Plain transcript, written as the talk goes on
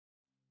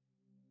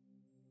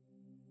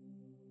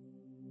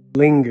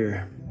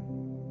Linger.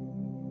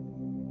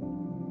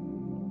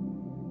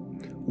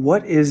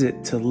 What is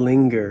it to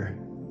linger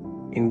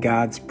in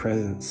God's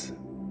presence?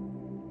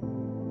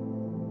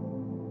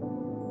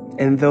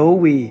 And though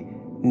we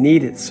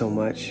need it so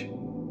much,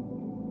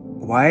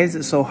 why is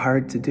it so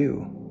hard to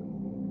do?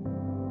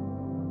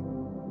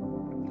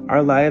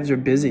 Our lives are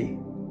busy.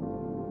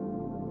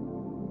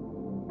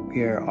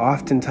 We are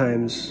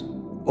oftentimes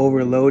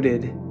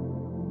overloaded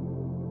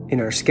in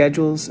our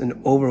schedules and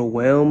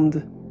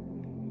overwhelmed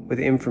with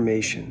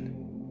information.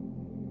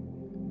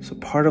 So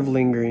part of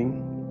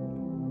lingering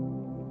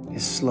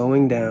is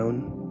slowing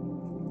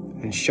down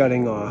and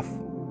shutting off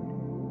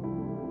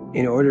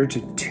in order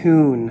to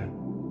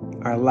tune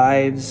our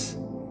lives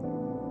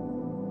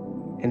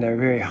and our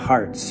very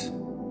hearts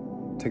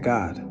to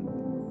God.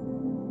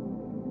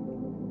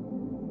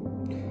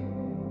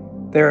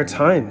 There are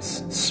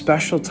times,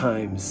 special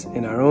times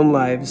in our own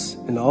lives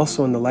and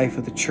also in the life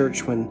of the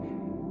church when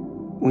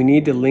we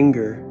need to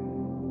linger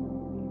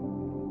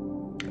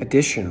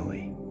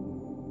additionally.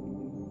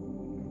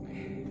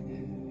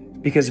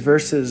 Because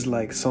verses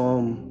like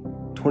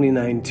Psalm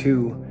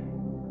 29:2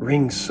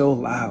 ring so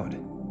loud.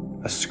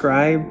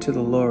 Ascribe to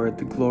the Lord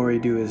the glory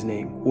due his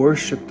name.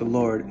 Worship the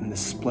Lord in the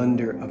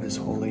splendor of his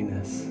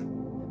holiness.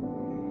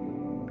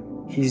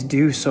 He's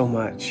due so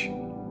much.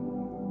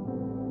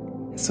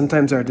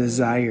 Sometimes our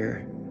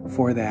desire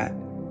for that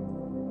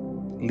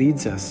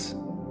leads us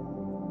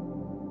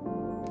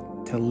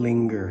to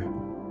linger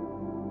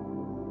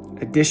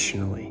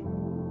additionally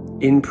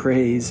in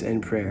praise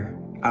and prayer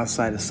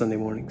outside of Sunday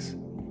mornings.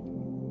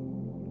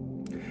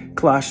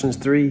 Colossians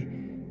 3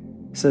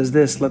 says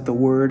this, let the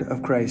word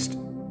of Christ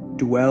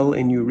dwell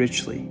in you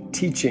richly,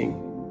 teaching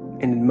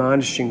and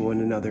admonishing one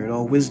another in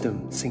all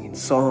wisdom, singing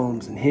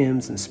psalms and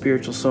hymns and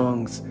spiritual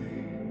songs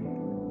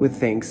with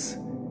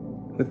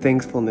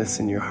thankfulness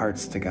in your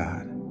hearts to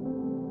God.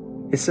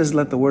 It says,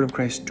 let the word of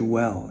Christ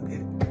dwell.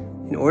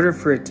 In order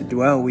for it to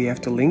dwell, we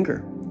have to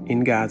linger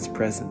in God's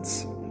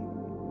presence.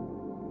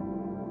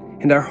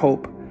 And our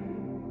hope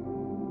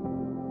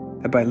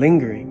that by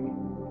lingering,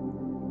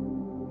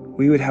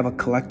 we would have a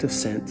collective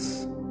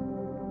sense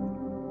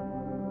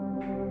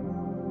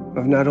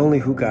of not only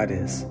who God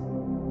is,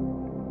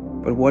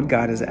 but what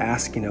God is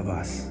asking of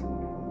us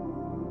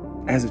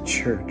as a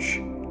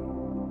church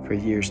for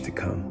years to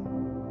come.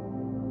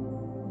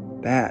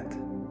 That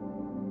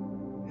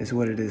is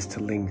what it is to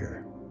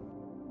linger.